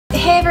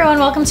everyone,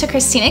 welcome to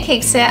Christina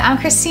Cakes It. I'm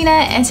Christina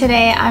and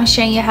today I'm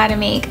showing you how to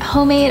make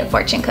homemade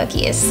fortune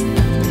cookies.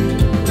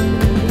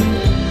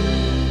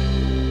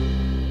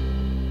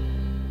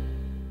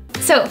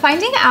 So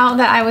finding out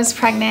that I was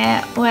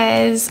pregnant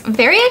was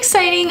very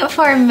exciting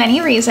for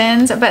many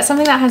reasons, but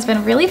something that has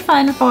been really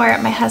fun for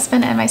my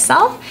husband and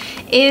myself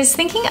is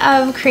thinking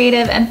of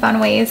creative and fun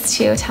ways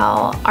to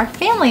tell our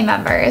family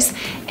members.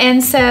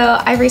 And so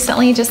I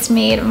recently just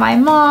made my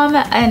mom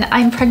an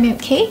I'm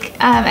pregnant cake,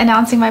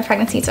 announcing my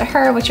pregnancy to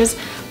her, which was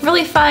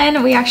really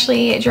fun. We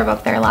actually drove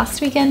up there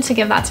last weekend to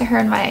give that to her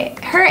and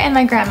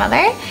my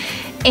grandmother.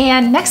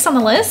 And next on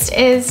the list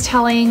is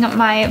telling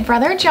my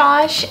brother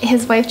Josh,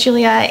 his wife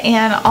Julia,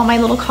 and all my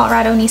little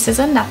Colorado nieces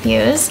and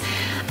nephews.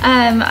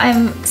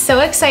 I'm so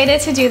excited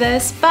to do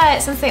this,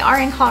 but since they are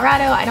in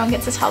Colorado, I don't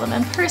get to tell them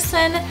in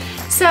person.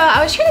 So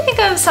I was trying to think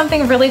of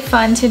something really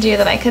fun to do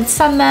that I could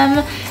send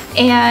them.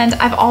 And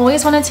I've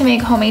always wanted to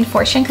make homemade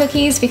fortune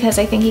cookies because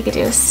I think you could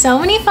do so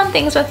many fun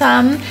things with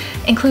them,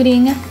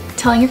 including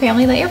telling your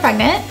family that you're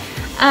pregnant.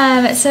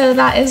 So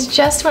that is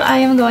just what I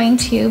am going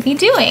to be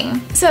doing.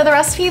 So the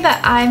recipe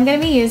that I'm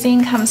going to be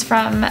using comes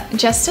from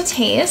Just a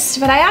Taste,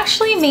 but I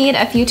actually made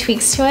a few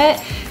tweaks to it.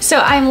 So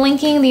I'm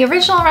linking the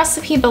original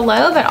recipe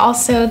below, but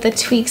also the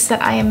tweaks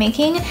that I am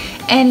making.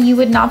 And you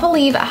would not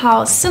believe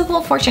how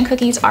simple fortune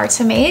cookies are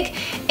to make.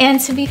 And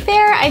to be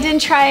fair, I did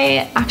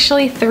try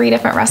actually 3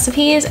 different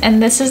recipes, and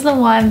this is the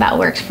one that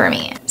worked for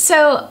me.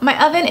 So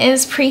my oven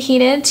is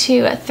preheated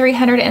to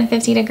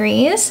 350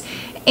 degrees.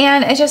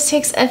 And it just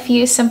takes a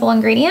few simple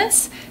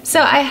ingredients.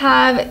 So I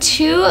have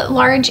 2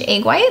 large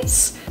egg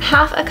whites,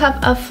 half a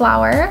cup of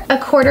flour, a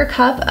 1/4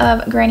 cup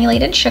of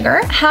granulated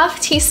sugar, half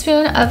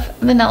teaspoon of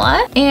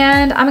vanilla,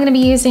 and I'm gonna be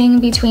using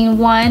between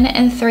 1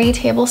 and 3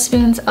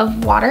 tablespoons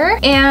of water,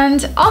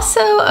 and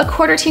also a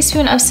 1/4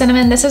 teaspoon of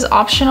cinnamon. This is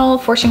optional.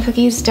 Fortune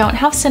cookies don't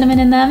have cinnamon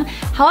in them.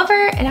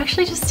 However, it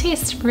actually just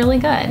tastes really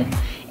good.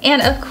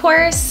 And of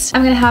course,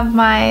 I'm gonna have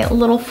my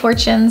little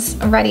fortunes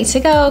ready to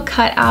go,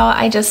 cut out.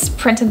 I just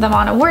printed them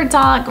on a Word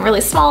doc,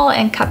 really small,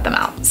 and cut them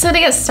out. So to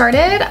get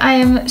started,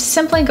 I'm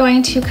simply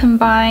going to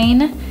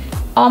combine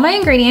all my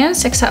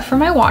ingredients except for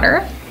my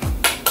water.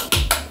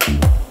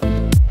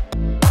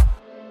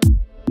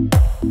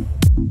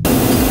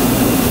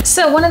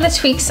 So one of the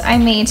tweaks I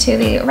made to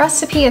the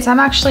recipe is I'm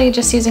actually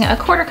just using a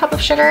 1/4 cup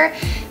of sugar,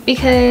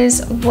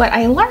 because what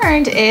I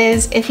learned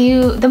is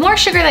the more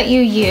sugar that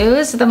you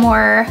use, the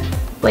more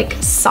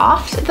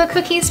soft the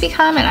cookies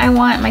become, and I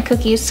want my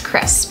cookies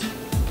crisp.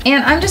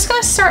 And I'm just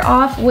gonna start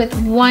off with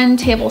 1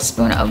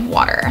 tablespoon of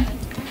water.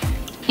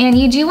 And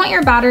you do want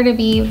your batter to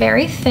be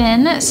very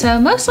thin, so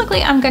most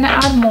likely I'm gonna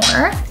add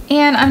more.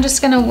 And I'm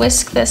just gonna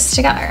whisk this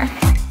together.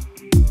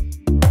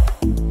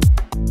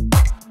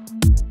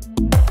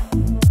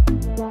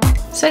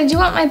 So I do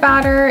want my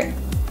batter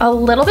a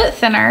little bit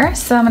thinner,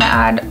 so I'm gonna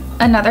add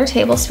another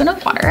tablespoon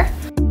of water.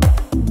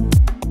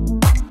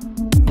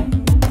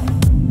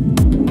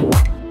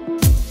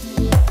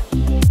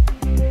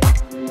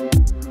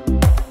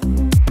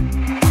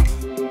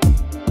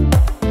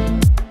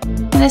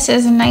 This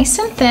is nice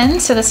and thin,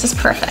 so this is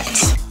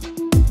perfect.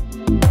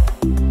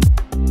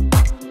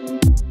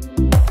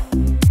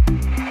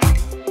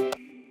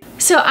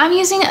 So I'm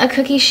using a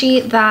cookie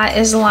sheet that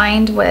is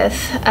lined with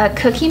a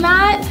cookie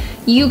mat.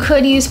 You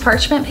could use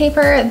parchment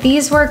paper.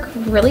 These work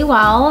really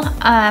well.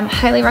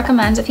 Highly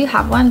recommend if you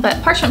have one,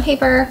 but parchment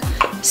paper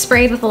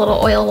sprayed with a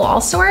little oil will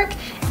also work.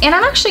 And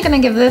I'm actually gonna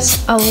give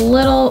this a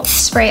little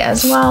spray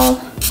as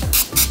well.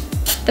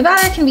 The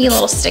batter can be a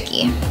little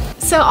sticky.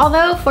 So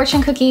although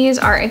fortune cookies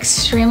are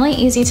extremely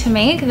easy to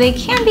make, they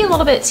can be a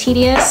little bit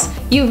tedious.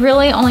 You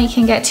really only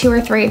can get 2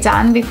 or 3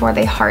 done before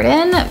they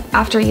harden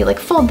after you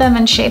fold them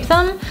and shape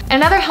them.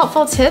 Another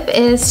helpful tip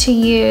is to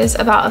use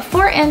about a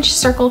 4-inch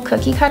circle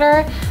cookie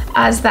cutter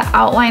as the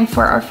outline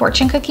for our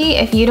fortune cookie.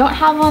 If you don't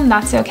have one,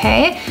 that's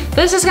okay.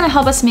 This is gonna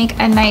help us make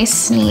a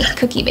nice, neat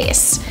cookie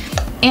base.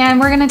 And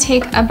we're gonna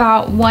take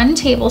about 1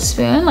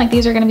 tablespoon,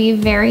 these are gonna be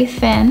very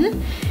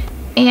thin,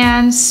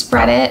 and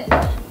spread it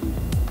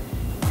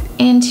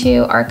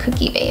into our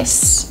cookie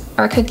base,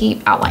 our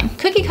cookie outline,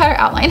 cookie cutter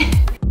outline.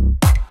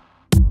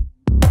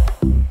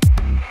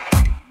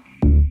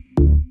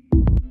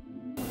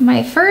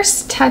 My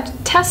first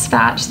test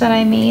batch that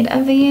I made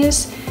of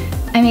these,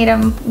 I made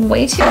them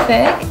way too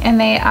thick and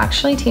they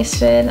actually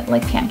tasted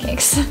like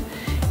pancakes.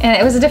 And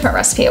it was a different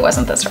recipe, it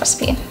wasn't this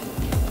recipe.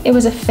 It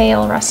was a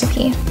fail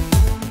recipe.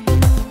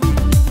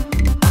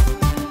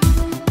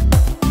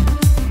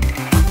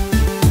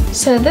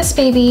 So this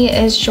baby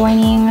is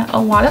joining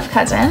a lot of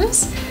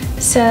cousins.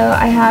 So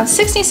I have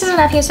 6 nieces and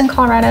nephews in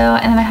Colorado,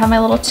 and then I have my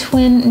little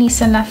twin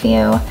niece and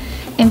nephew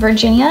in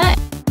Virginia.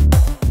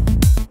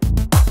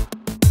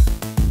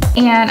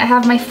 And I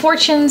have my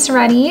fortunes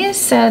ready,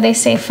 so they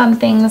say fun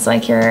things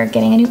like you're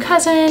getting a new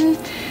cousin.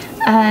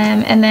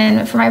 And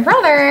then for my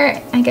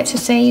brother, I get to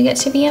say you get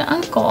to be an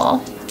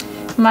uncle.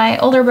 My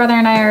older brother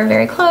and I are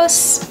very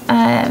close.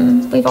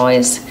 We've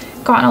always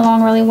gotten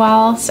along really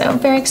well, so I'm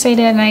very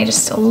excited, and I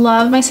just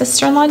love my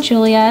sister-in-law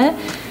Julia.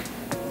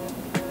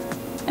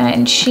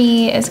 and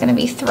she is gonna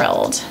be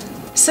thrilled.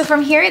 So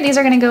from here, these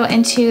are gonna go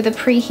into the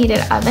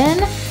preheated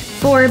oven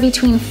for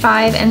between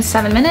 5 and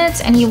 7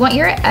 minutes, and you want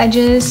your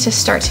edges to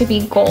start to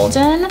be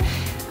golden.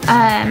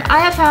 I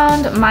have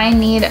found mine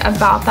need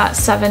about that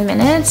 7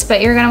 minutes,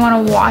 but you're gonna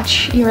wanna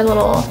watch your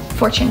little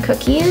fortune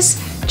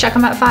cookies. Check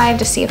them at 5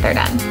 to see if they're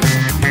done.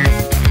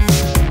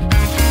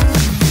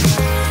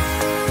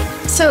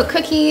 So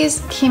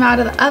cookies came out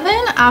of the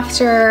oven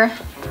after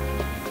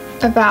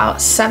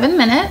about 7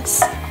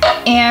 minutes,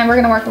 and we're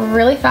gonna work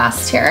really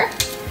fast here.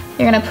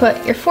 You're gonna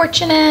put your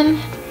fortune in.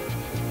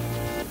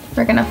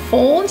 We're gonna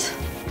fold.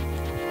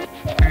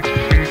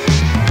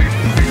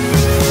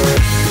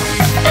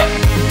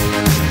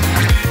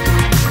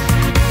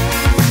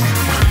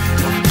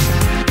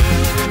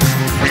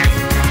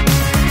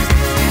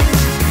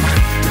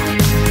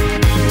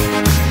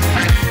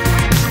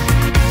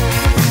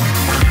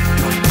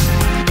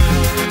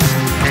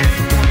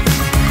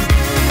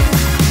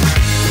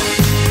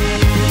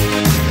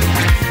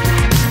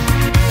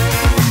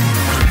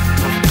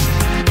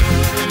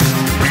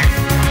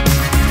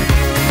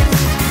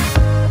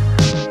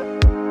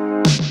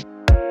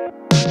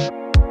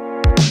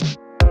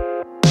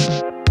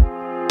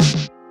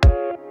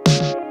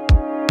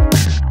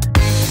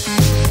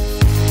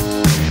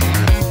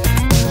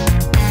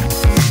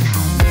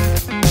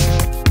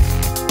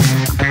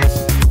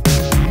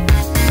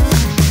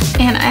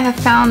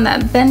 Found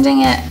that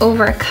bending it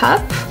over a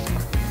cup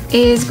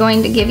is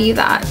going to give you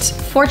that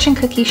fortune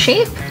cookie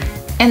shape,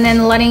 and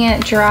then letting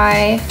it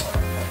dry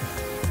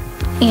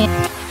in.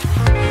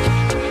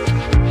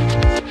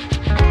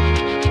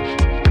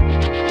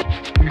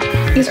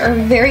 These are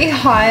very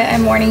hot,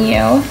 I'm warning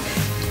you.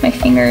 My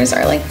fingers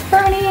are like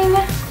burning.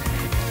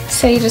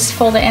 So you just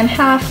fold it in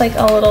half like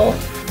a little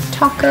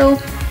taco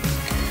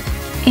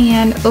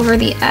and over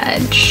the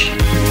edge.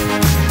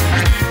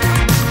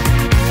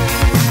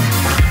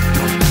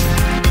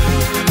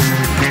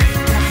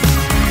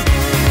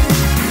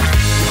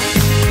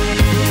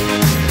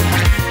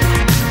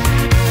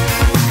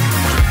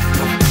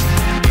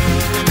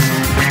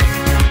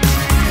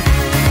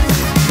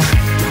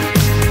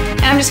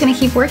 I'm just gonna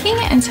keep working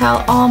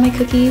until all my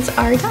cookies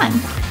are done.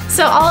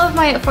 So all of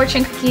my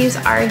fortune cookies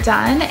are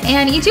done,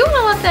 and you do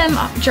wanna let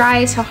them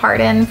dry to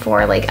harden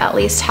for like at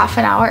least half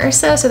an hour or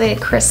so they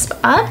crisp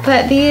up.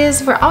 But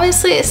these were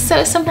obviously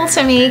so simple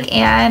to make,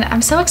 and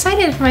I'm so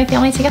excited for my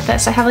family to get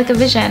this. I have like a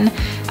vision.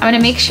 I'm gonna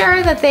make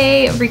sure that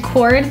they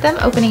record them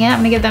opening it. I'm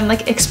gonna give them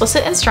like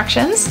explicit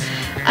instructions.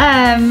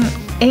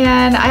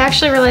 And I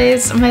actually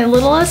realized my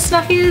littlest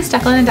nephews,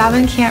 Declan and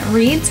Davin, can't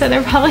read, so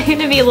they're probably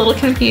gonna be a little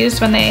confused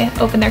when they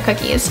open their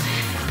cookies.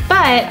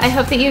 But I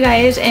hope that you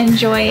guys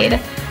enjoyed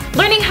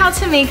learning how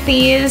to make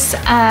these,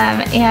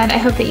 and I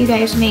hope that you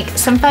guys make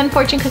some fun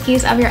fortune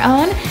cookies of your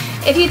own.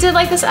 If you did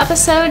like this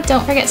episode,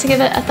 don't forget to give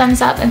it a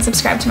thumbs up and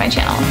subscribe to my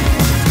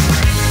channel.